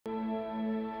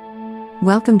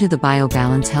Welcome to the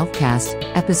BioBalance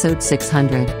Healthcast, episode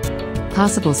 600.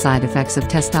 Possible side effects of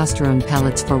testosterone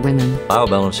pellets for women.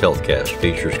 BioBalance Healthcast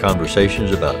features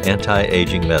conversations about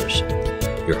anti-aging medicine.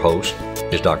 Your host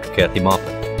is Dr. Kathy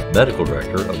Maupin, Medical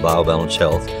Director of BioBalance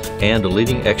Health and a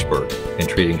leading expert in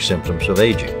treating symptoms of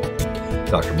aging.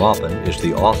 Dr. Maupin is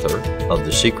the author of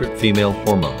The Secret Female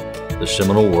Hormone, the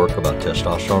seminal work about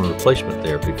testosterone replacement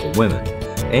therapy for women,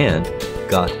 and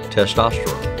Got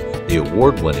Testosterone, the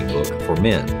award-winning book for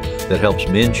men that helps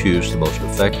men choose the most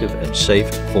effective and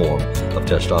safe form of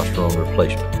testosterone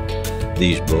replacement.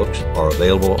 These books are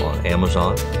available on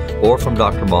Amazon or from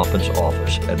Dr. Maupin's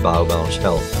office at BioBalance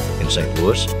Health in St.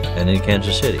 Louis and in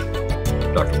Kansas City.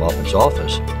 Dr. Maupin's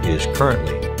office is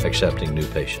currently accepting new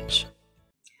patients.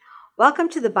 Welcome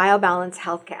to the BioBalance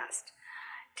Healthcast.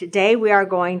 Today we are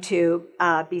going to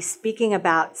be speaking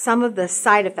about some of the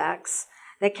side effects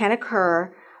that can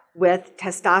occur with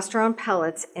testosterone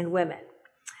pellets in women.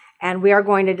 And we are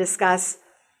going to discuss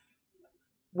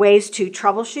ways to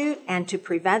troubleshoot and to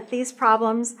prevent these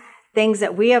problems, things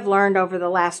that we have learned over the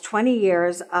last 20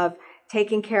 years of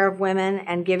taking care of women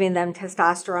and giving them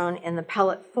testosterone in the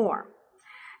pellet form.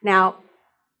 Now,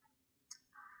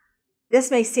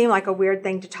 this may seem like a weird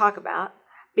thing to talk about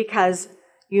because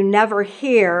you never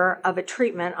hear of a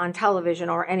treatment on television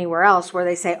or anywhere else where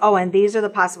they say, oh, and these are the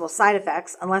possible side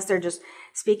effects, unless they're just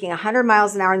speaking 100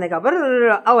 miles an hour and they go,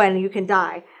 oh, and you can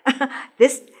die.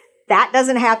 That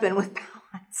doesn't happen with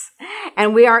pellets.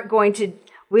 And we are going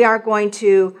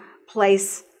to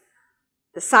place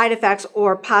the side effects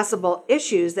or possible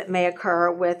issues that may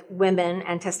occur with women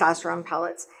and testosterone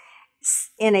pellets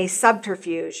in a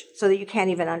subterfuge so that you can't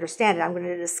even understand it. I'm going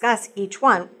to discuss each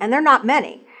one, and they're not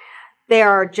many. They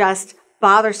are just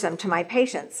bothersome to my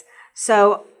patients.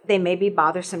 So they may be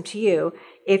bothersome to you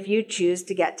if you choose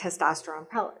to get testosterone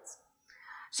pellets.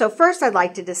 So first I'd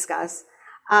like to discuss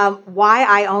why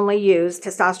I only use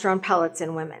testosterone pellets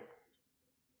in women.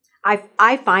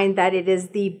 I find that it is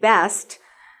the best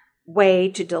way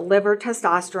to deliver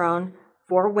testosterone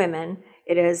for women.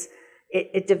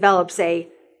 It develops an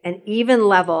even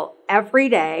level every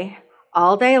day,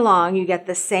 all day long. You get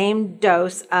the same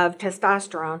dose of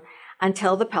testosterone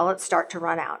until the pellets start to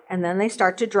run out. And then they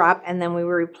start to drop, and then we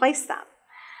replace them.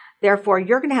 Therefore,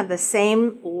 you're going to have the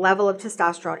same level of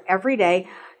testosterone every day,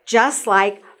 just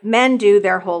like men do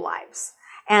their whole lives.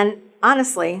 And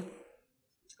honestly,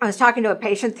 I was talking to a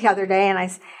patient the other day, and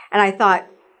I thought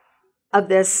of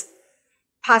this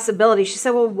possibility. She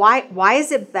said, well, why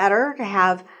is it better to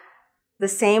have the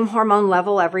same hormone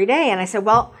level every day? And I said,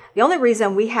 well, the only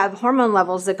reason we have hormone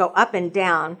levels that go up and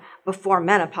down before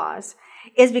menopause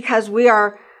is because we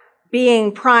are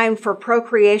being primed for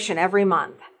procreation every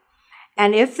month.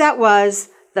 And if that was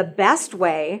the best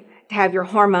way to have your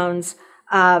hormones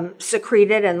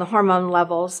secreted and the hormone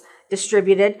levels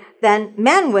distributed, then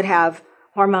men would have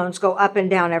hormones go up and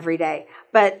down every day.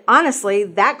 But honestly,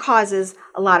 that causes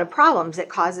a lot of problems. It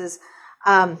causes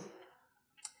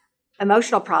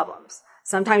emotional problems.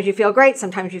 Sometimes you feel great,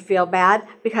 sometimes you feel bad,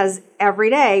 because every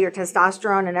day your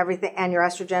testosterone and everything and your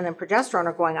estrogen and progesterone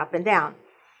are going up and down.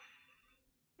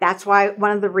 That's why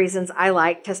one of the reasons I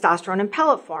like testosterone in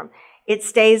pellet form. It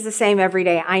stays the same every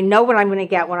day. I know what I'm going to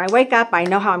get. When I wake up, I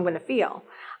know how I'm going to feel.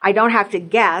 I don't have to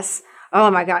guess,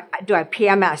 oh my God, do I have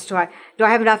PMS? Do I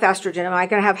have enough estrogen? Am I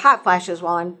going to have hot flashes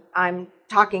while I'm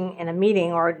talking in a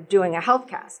meeting or doing a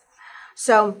Healthcast?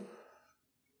 So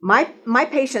my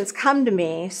patients come to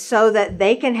me so that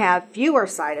they can have fewer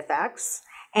side effects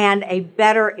and a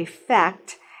better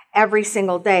effect every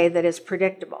single day that is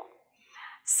predictable.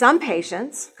 Some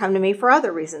patients come to me for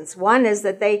other reasons. One is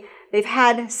that they've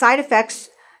had side effects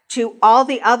to all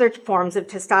the other forms of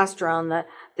testosterone,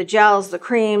 the gels, the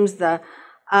creams, the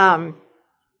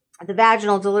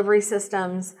vaginal delivery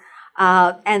systems,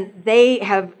 and they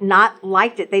have not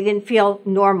liked it. They didn't feel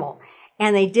normal,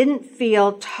 and they didn't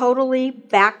feel totally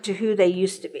back to who they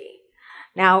used to be.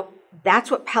 Now,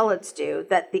 that's what pellets do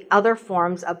that the other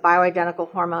forms of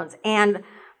bioidentical hormones and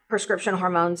prescription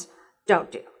hormones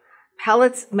don't do.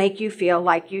 Pellets make you feel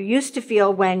like you used to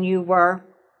feel when you were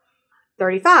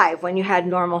 35, when you had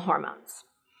normal hormones.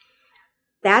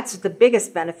 That's the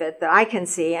biggest benefit that I can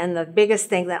see, and the biggest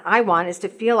thing that I want is to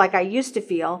feel like I used to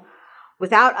feel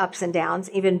without ups and downs,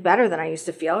 even better than I used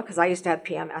to feel, because I used to have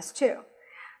PMS too.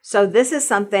 So this is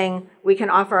something we can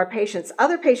offer our patients.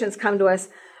 Other patients come to us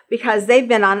because they've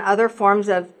been on other forms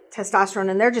of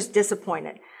testosterone and they're just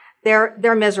disappointed.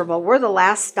 They're miserable. We're the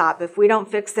last stop. If we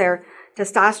don't fix their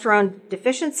testosterone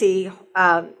deficiency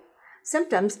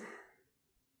symptoms,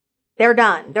 they're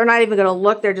done. They're not even going to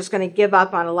look. They're just going to give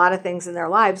up on a lot of things in their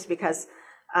lives because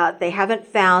they haven't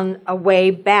found a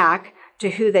way back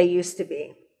to who they used to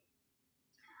be.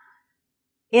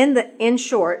 In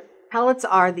short, pellets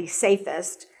are the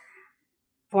safest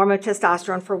form of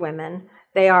testosterone for women.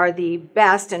 They are the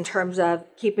best in terms of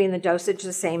keeping the dosage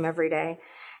the same every day.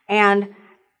 And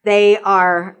they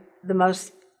are the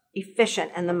most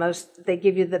efficient and they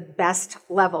give you the best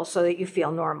level so that you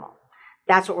feel normal.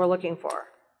 That's what we're looking for.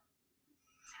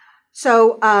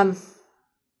 So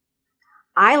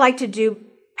I like to do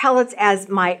pellets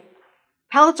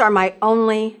pellets are my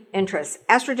only interest.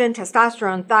 Estrogen,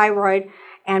 testosterone, thyroid,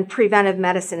 and preventive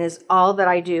medicine is all that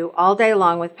I do all day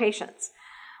long with patients.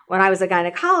 When I was a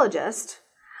gynecologist,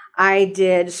 I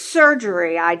did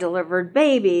surgery, I delivered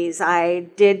babies, I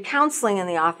did counseling in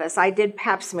the office, I did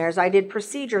pap smears, I did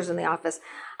procedures in the office.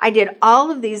 I did all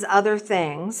of these other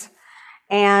things,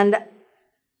 and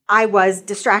I was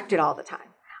distracted all the time.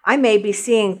 I may be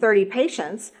seeing 30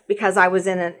 patients because I was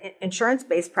in an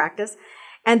insurance-based practice,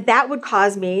 and that would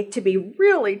cause me to be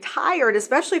really tired,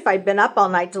 especially if I'd been up all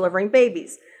night delivering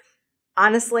babies.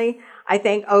 Honestly, I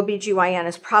think OBGYN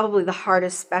is probably the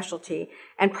hardest specialty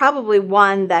and probably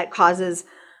one that causes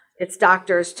its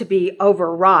doctors to be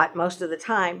overwrought most of the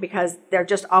time because they're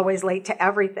just always late to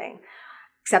everything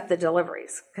except the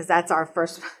deliveries, because that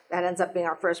ends up being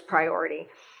our first priority.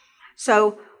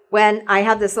 So when I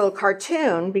have this little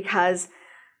cartoon, because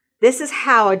this is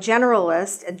how a general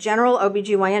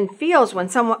OBGYN feels when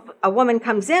a woman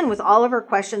comes in with all of her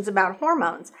questions about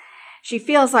hormones. She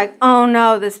feels like, oh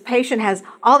no, this patient has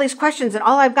all these questions and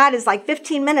all I've got is like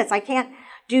 15 minutes. I can't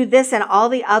do this and all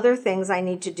the other things I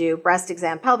need to do, breast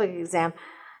exam, pelvic exam,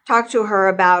 talk to her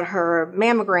about her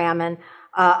mammogram and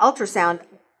ultrasound,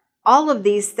 all of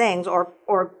these things, or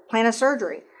plan a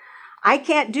surgery. I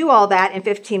can't do all that in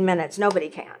 15 minutes. Nobody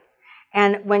can.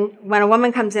 And when a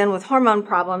woman comes in with hormone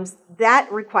problems,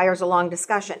 that requires a long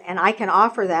discussion. And I can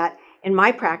offer that in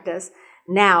my practice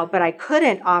now, but I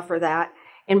couldn't offer that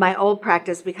in my old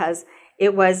practice because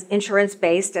it was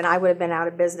insurance-based and I would have been out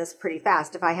of business pretty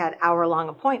fast if I had hour-long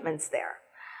appointments there.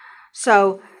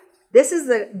 So this is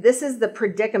the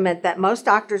predicament that most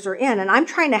doctors are in, and I'm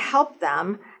trying to help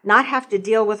them not have to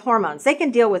deal with hormones. They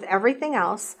can deal with everything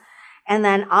else, and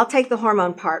then I'll take the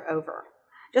hormone part over.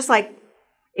 Just like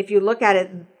if you look at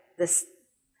it,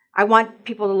 I want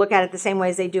people to look at it the same way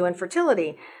as they do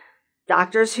infertility.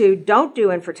 Doctors who don't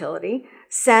do infertility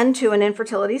send to an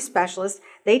infertility specialist.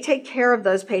 They take care of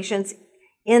those patients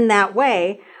in that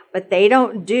way, but they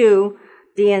don't do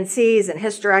DNCs and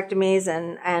hysterectomies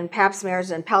and pap smears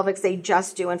and pelvics. They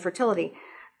just do infertility.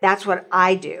 That's what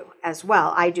I do as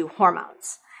well. I do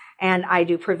hormones, and I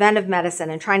do preventive medicine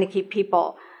and trying to keep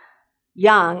people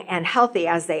young and healthy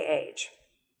as they age.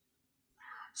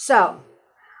 So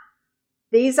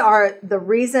these are the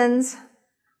reasons.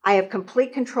 I have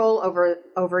complete control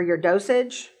over your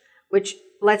dosage, which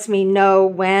lets me know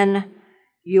when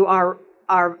you are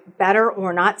better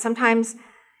or not. Sometimes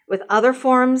with other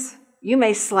forms, you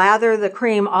may slather the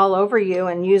cream all over you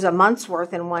and use a month's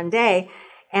worth in one day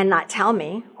and not tell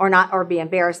me, or be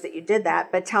embarrassed that you did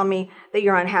that, but tell me that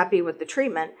you're unhappy with the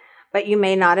treatment, but you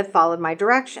may not have followed my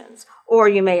directions. Or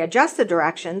you may adjust the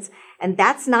directions, and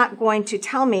that's not going to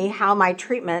tell me how my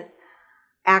treatment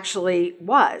actually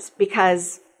was,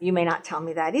 because you may not tell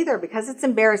me that either, because it's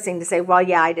embarrassing to say, well,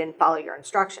 yeah, I didn't follow your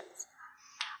instructions.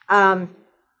 My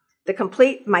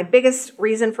biggest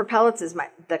reason for pellets is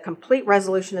the complete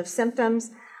resolution of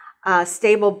symptoms,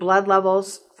 stable blood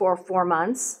levels for 4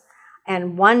 months,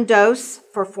 and one dose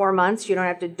for 4 months. You don't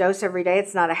have to dose every day.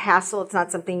 It's not a hassle. It's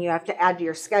not something you have to add to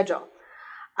your schedule.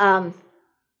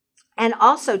 And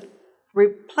also,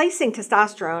 replacing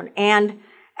testosterone and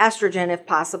estrogen, if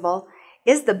possible,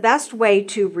 is the best way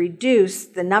to reduce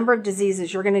the number of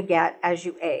diseases you're going to get as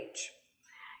you age.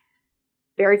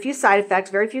 Very few side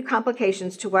effects, very few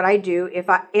complications to what I do.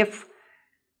 If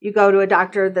you go to a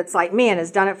doctor that's like me and has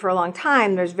done it for a long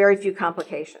time, there's very few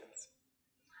complications.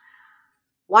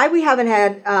 Why we haven't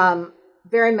had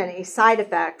very many side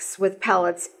effects with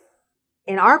pellets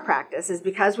in our practice is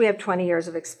because we have 20 years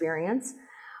of experience.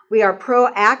 We are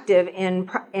proactive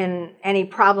in any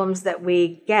problems that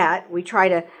we get. We try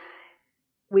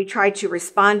to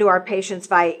respond to our patients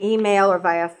via email or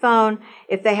via phone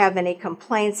if they have any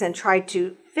complaints and try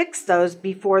to fix those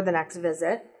before the next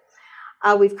visit.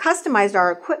 We've customized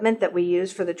our equipment that we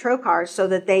use for the trocars so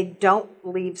that they don't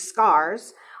leave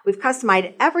scars. We've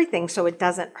customized everything so it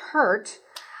doesn't hurt.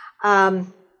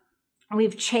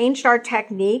 We've changed our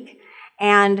technique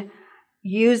and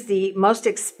use the most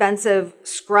expensive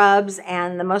scrubs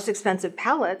and the most expensive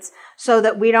pellets so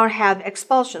that we don't have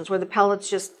expulsions where the pellets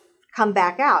just come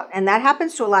back out. And that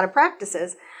happens to a lot of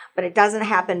practices, but it doesn't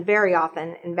happen very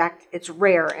often. In fact, it's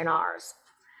rare in ours.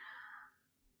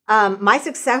 My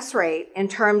success rate in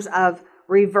terms of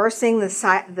reversing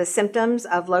the symptoms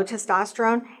of low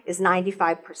testosterone is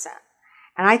 95%.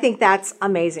 And I think that's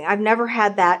amazing. I've never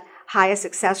had that high a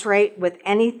success rate with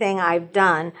anything I've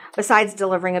done besides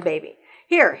delivering a baby.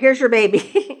 Here's your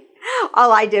baby.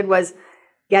 All I did was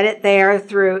get it there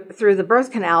through the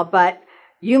birth canal, but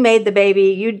you made the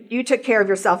baby. You took care of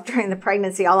yourself during the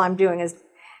pregnancy. All I'm doing is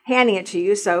handing it to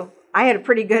you. So I had a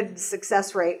pretty good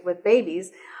success rate with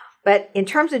babies. But in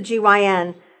terms of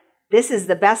GYN, this is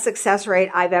the best success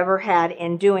rate I've ever had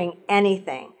in doing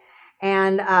anything.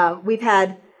 And we've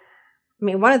had,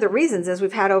 one of the reasons is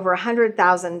we've had over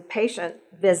 100,000 patient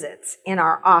visits in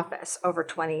our office over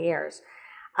 20 years.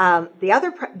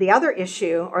 The other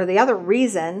issue, or the other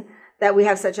reason that we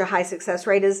have such a high success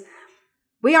rate, is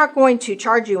we aren't going to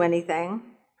charge you anything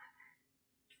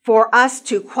for us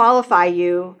to qualify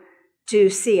you to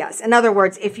see us. In other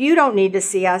words, if you don't need to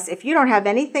see us, if you don't have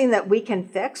anything that we can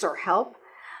fix or help,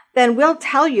 then we'll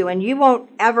tell you, and you won't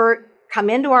ever come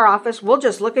into our office. We'll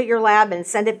just look at your lab and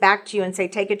send it back to you and say,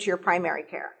 take it to your primary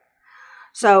care.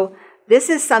 So this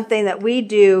is something that we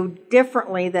do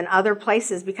differently than other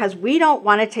places because we don't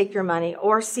want to take your money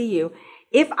or see you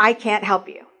if I can't help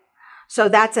you. So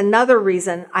that's another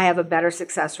reason I have a better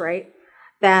success rate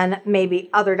than maybe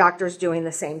other doctors doing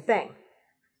the same thing.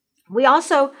 We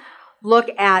also look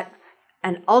at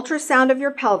an ultrasound of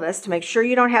your pelvis to make sure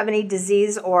you don't have any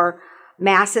disease or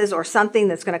masses or something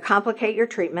that's going to complicate your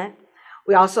treatment.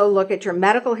 We also look at your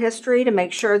medical history to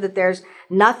make sure that there's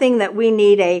nothing that we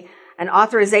need an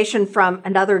authorization from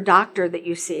another doctor that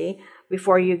you see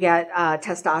before you get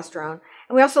testosterone.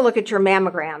 And we also look at your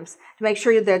mammograms to make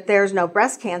sure that there's no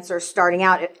breast cancer starting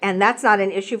out. And that's not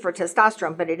an issue for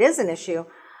testosterone, but it is an issue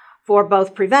for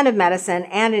both preventive medicine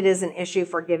and it is an issue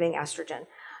for giving estrogen.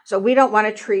 So we don't want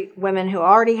to treat women who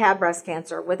already have breast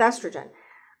cancer with estrogen.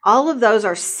 All of those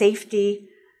are safety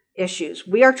issues.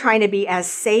 We are trying to be as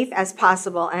safe as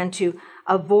possible and to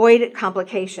avoid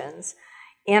complications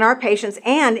in our patients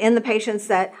and in the patients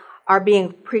that are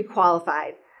being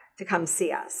pre-qualified to come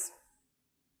see us.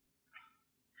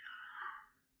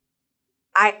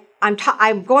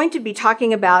 I'm going to be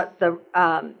talking about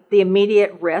the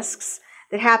immediate risks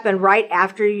that happen right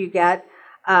after you get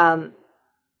an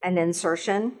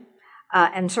insertion.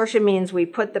 Insertion means we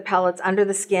put the pellets under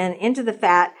the skin into the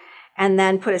fat and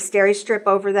then put a steri strip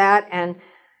over that. And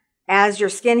as your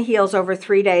skin heals over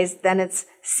 3 days, then it's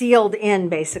sealed in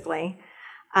basically.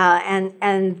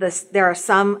 There are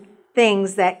some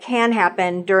things that can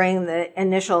happen during the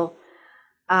initial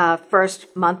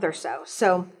first month or so.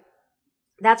 So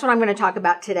that's what I'm going to talk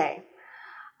about today.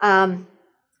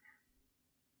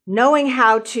 Knowing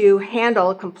how to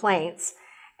handle complaints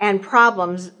and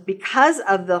problems because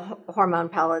of the hormone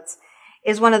pellets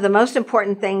is one of the most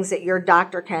important things that your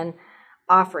doctor can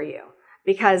offer you.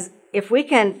 Because if we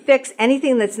can fix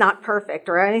anything that's not perfect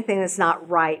or anything that's not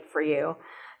right for you,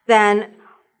 then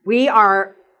we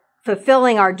are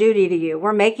fulfilling our duty to you.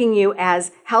 We're making you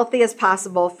as healthy as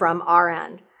possible from our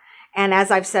end. And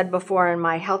as I've said before in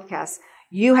my Healthcast,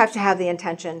 you have to have the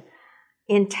intention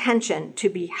to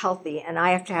be healthy, and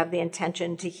I have to have the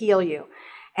intention to heal you.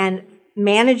 And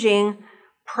managing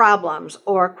problems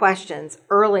or questions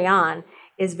early on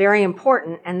is very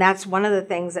important, and that's one of the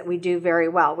things that we do very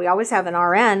well. We always have an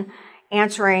RN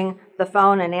answering the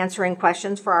phone and answering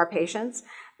questions for our patients.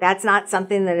 That's not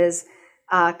something that is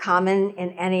common in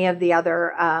any of the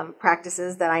other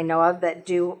practices that I know of that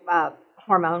do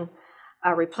hormone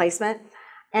replacement.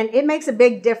 And it makes a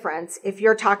big difference if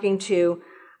you're talking to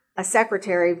a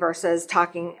secretary versus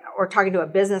talking to a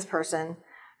business person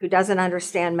who doesn't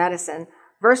understand medicine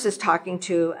versus talking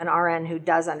to an RN who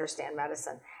does understand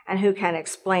medicine and who can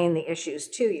explain the issues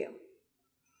to you.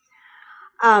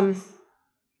 A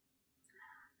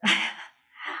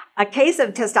case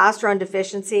of testosterone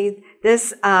deficiency,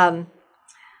 this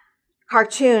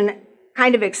cartoon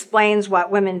kind of explains what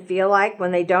women feel like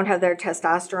when they don't have their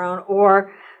testosterone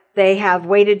or they have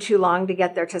waited too long to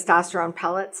get their testosterone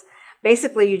pellets.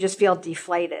 Basically, you just feel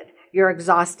deflated. You're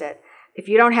exhausted. If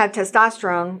you don't have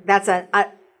testosterone, that's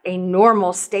a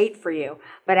normal state for you.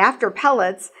 But after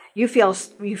pellets, you feel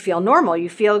normal. You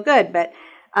feel good. But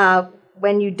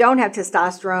when you don't have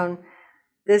testosterone,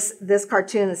 this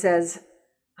cartoon says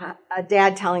a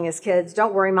dad telling his kids,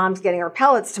 "Don't worry, mom's getting her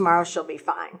pellets tomorrow. She'll be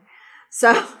fine."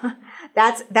 So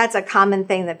that's a common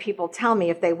thing that people tell me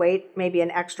if they wait maybe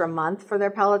an extra month for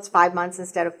their pellets, 5 months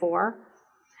instead of 4.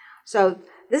 So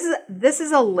this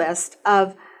is a list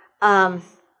of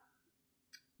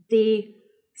the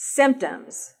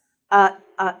symptoms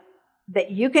that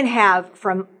you can have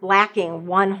from lacking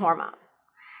one hormone.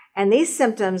 And these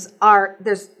symptoms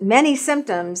there's many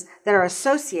symptoms that are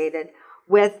associated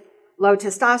with low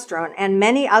testosterone, and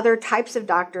many other types of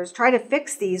doctors try to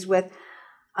fix these with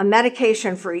a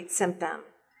medication for each symptom.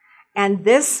 And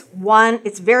this one,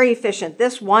 it's very efficient.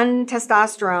 This one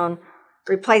testosterone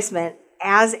replacement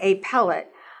as a pellet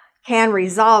can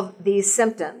resolve these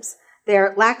symptoms.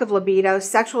 Their lack of libido,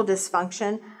 sexual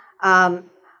dysfunction,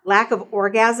 lack of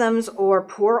orgasms or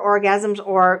poor orgasms,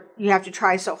 or you have to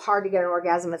try so hard to get an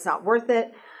orgasm it's not worth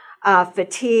it,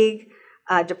 fatigue,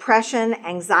 depression,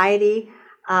 anxiety,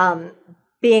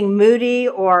 being moody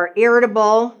or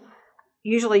irritable.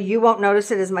 Usually you won't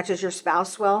notice it as much as your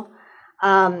spouse will.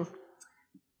 A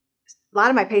lot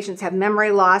of my patients have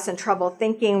memory loss and trouble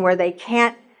thinking where they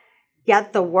can't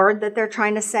get the word that they're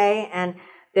trying to say, and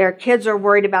their kids are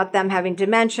worried about them having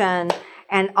dementia,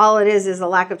 and all it is a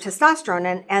lack of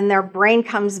testosterone, and their brain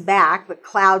comes back, the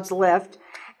clouds lift,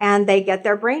 and they get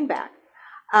their brain back.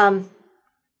 A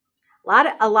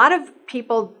lot of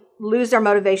people lose their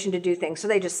motivation to do things, so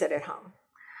they just sit at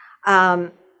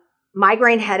home.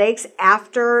 Migraine headaches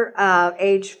after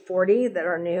age 40 that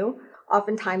are new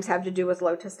oftentimes have to do with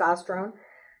low testosterone.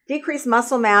 Decreased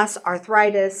muscle mass,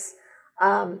 arthritis,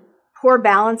 poor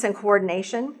balance and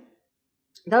coordination.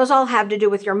 Those all have to do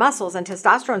with your muscles, and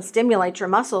testosterone stimulates your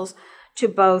muscles to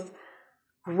both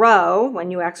grow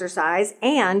when you exercise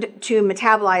and to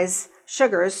metabolize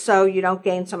sugars so you don't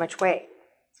gain so much weight.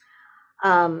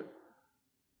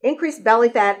 Increased belly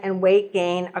fat and weight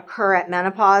gain occur at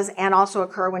menopause and also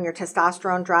occur when your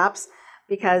testosterone drops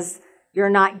because you're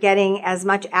not getting as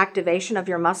much activation of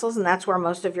your muscles, and that's where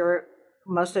most of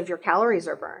your calories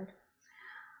are burned.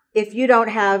 If you don't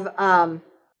have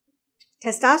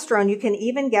testosterone, you can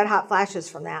even get hot flashes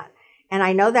from that. And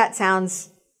I know that sounds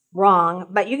wrong,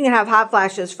 but you can have hot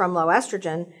flashes from low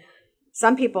estrogen.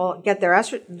 Some people get their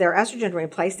estrogen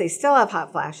replaced. They still have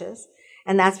hot flashes,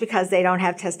 and that's because they don't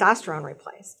have testosterone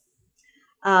replaced.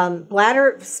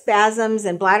 Bladder spasms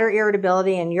and bladder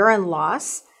irritability and urine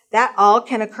loss, that all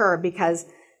can occur because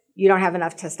you don't have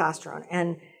enough testosterone.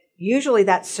 And usually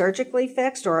that's surgically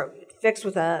fixed or fixed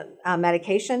with a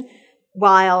medication,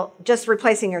 while just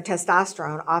replacing your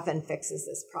testosterone often fixes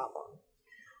this problem.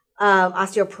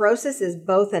 Osteoporosis is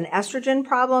both an estrogen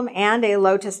problem and a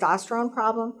low testosterone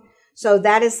problem. So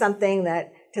that is something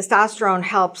that testosterone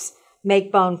helps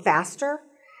make bone faster.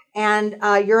 And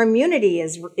your immunity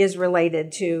is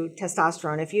related to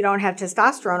testosterone. If you don't have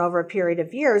testosterone over a period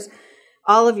of years,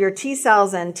 all of your T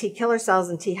cells and T killer cells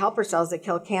and T helper cells that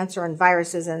kill cancer and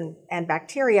viruses and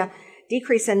bacteria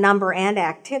decrease in number and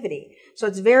activity. So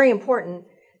it's very important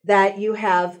that you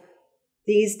have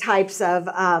these types of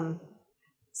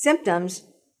symptoms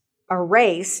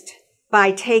erased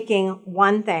by taking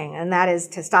one thing, and that is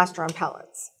testosterone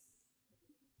pellets.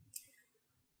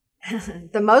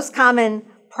 The most common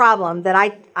problem that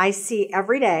I see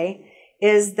every day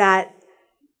is that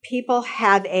people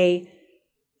have a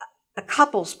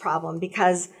couple's problem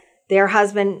because their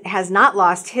husband has not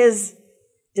lost his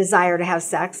desire to have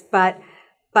sex, but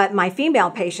my female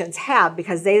patients have,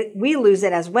 because we lose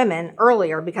it as women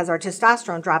earlier because our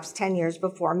testosterone drops 10 years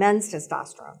before men's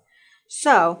testosterone.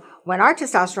 So when our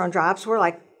testosterone drops, we're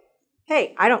like,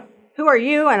 hey, who are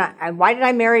you? And why did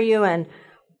I marry you? And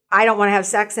I don't want to have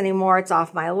sex anymore. It's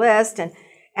off my list.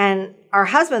 And our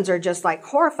husbands are just like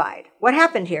horrified. What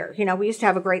happened here? We used to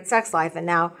have a great sex life and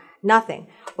now nothing.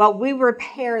 Well, we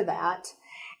repair that.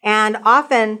 And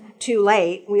often too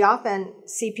late. We often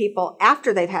see people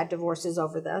after they've had divorces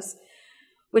over this,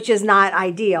 which is not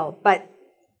ideal, but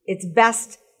it's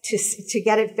best to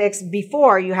get it fixed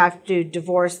before you have to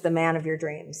divorce the man of your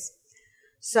dreams.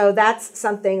 So that's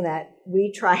something that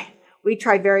we try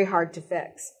very hard to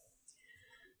fix.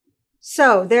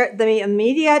 So the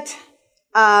immediate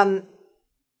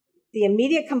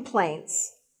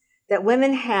complaints that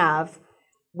women have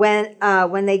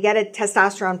when they get a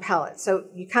testosterone pellet. So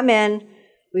you come in,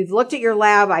 we've looked at your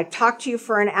lab, I've talked to you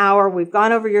for an hour, we've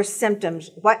gone over your symptoms,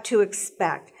 what to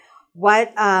expect,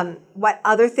 what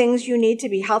other things you need to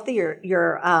be healthy,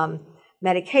 your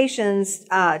medications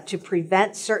to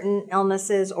prevent certain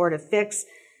illnesses or to fix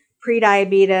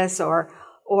prediabetes or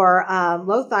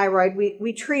low thyroid.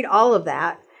 We treat all of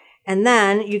that. And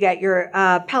then you get your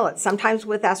pellets, sometimes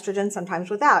with estrogen, sometimes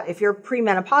without. If you're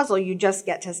premenopausal, you just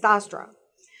get testosterone.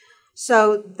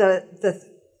 So the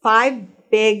five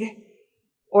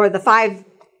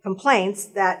complaints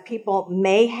that people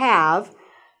may have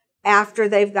after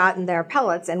they've gotten their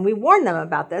pellets, and we warn them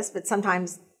about this, but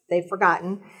sometimes they've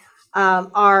forgotten,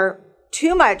 are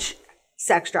too much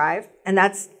sex drive, and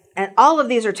all of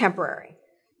these are temporary.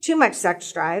 Too much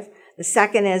sex drive. The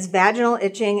second is vaginal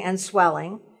itching and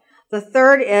swelling. The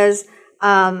third is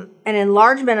an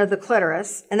enlargement of the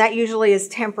clitoris, and that usually is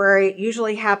temporary. It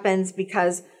usually happens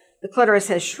because the clitoris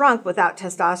has shrunk without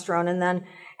testosterone, and then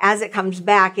as it comes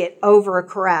back, it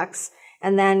overcorrects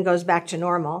and then goes back to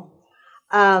normal.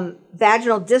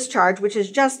 Vaginal discharge, which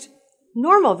is just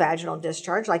normal vaginal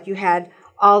discharge, like you had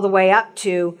all the way up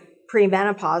to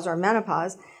premenopause or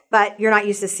menopause, but you're not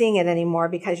used to seeing it anymore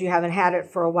because you haven't had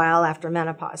it for a while after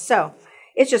menopause. So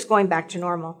it's just going back to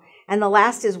normal. And the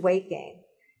last is weight gain.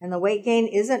 And the weight gain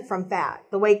isn't from fat.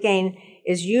 The weight gain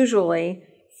is usually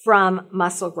from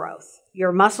muscle growth.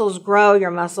 Your muscles grow,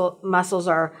 your muscles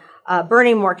are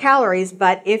burning more calories,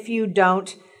 but if you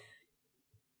don't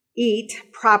eat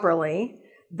properly,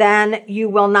 then you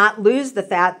will not lose the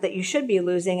fat that you should be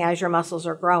losing as your muscles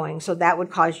are growing. So that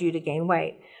would cause you to gain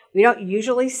weight. We don't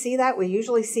usually see that. We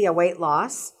usually see a weight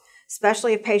loss,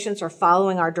 especially if patients are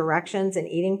following our directions and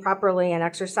eating properly and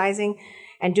exercising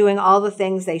and doing all the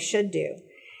things they should do.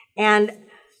 And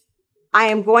I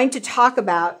am going to talk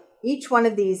about each one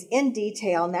of these in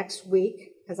detail next week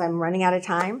because I'm running out of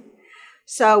time.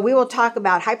 So we will talk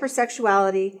about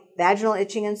hypersexuality, vaginal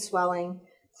itching and swelling,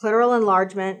 clitoral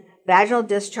enlargement, vaginal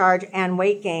discharge, and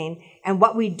weight gain, and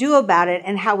what we do about it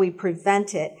and how we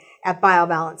prevent it at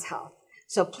BioBalance Health.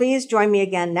 So please join me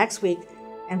again next week,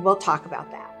 and we'll talk about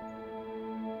that.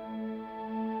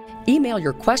 Email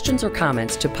your questions or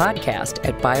comments to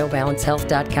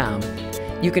podcast@biobalancehealth.com.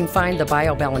 You can find the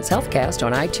BioBalance Healthcast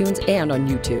on iTunes and on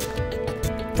YouTube.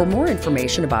 For more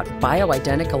information about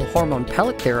bioidentical hormone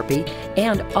pellet therapy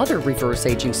and other reverse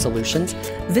aging solutions,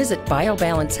 visit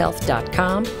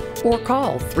biobalancehealth.com or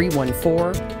call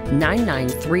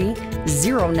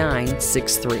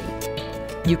 314-993-0963.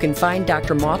 You can find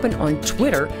Dr. Maupin on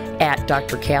Twitter at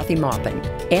Dr. Kathy Maupin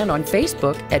and on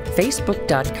Facebook at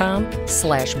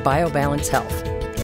facebook.com/biobalancehealth.